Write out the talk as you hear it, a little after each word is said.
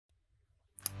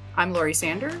I'm Lori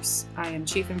Sanders. I am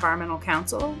Chief Environmental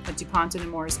Counsel at DuPont and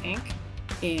Moores, Inc.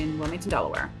 in Wilmington,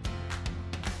 Delaware.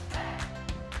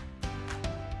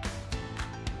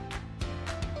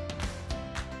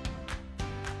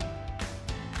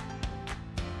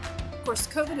 Of course,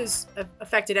 COVID has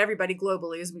affected everybody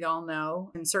globally, as we all know,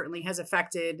 and certainly has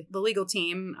affected the legal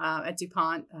team at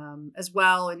DuPont as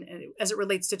well. And as it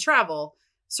relates to travel,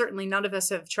 certainly none of us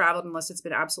have traveled unless it's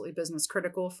been absolutely business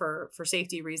critical for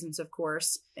safety reasons, of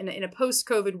course. In a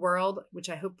post-COVID world, which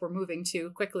I hope we're moving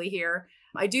to quickly here,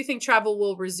 I do think travel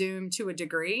will resume to a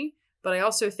degree, but I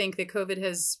also think that COVID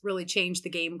has really changed the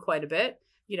game quite a bit.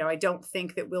 I don't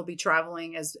think that we'll be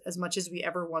traveling as much as we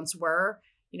ever once were.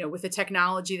 With the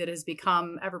technology that has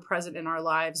become ever present in our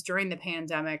lives during the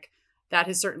pandemic, that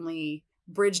has certainly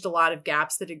bridged a lot of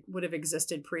gaps that would have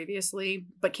existed previously.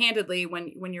 But candidly,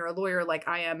 when you're a lawyer like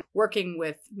I am, working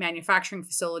with manufacturing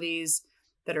facilities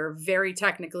that are very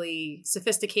technically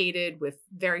sophisticated with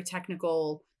very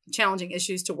technical, challenging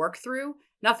issues to work through,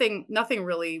 nothing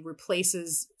really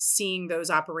replaces seeing those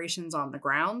operations on the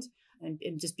ground, and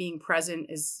just being present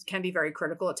can be very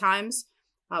critical at times.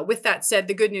 With that said,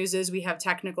 the good news is we have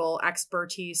technical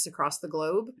expertise across the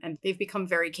globe, and they've become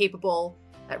very capable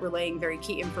at relaying very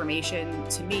key information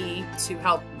to me to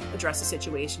help address the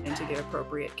situation and to give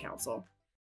appropriate counsel.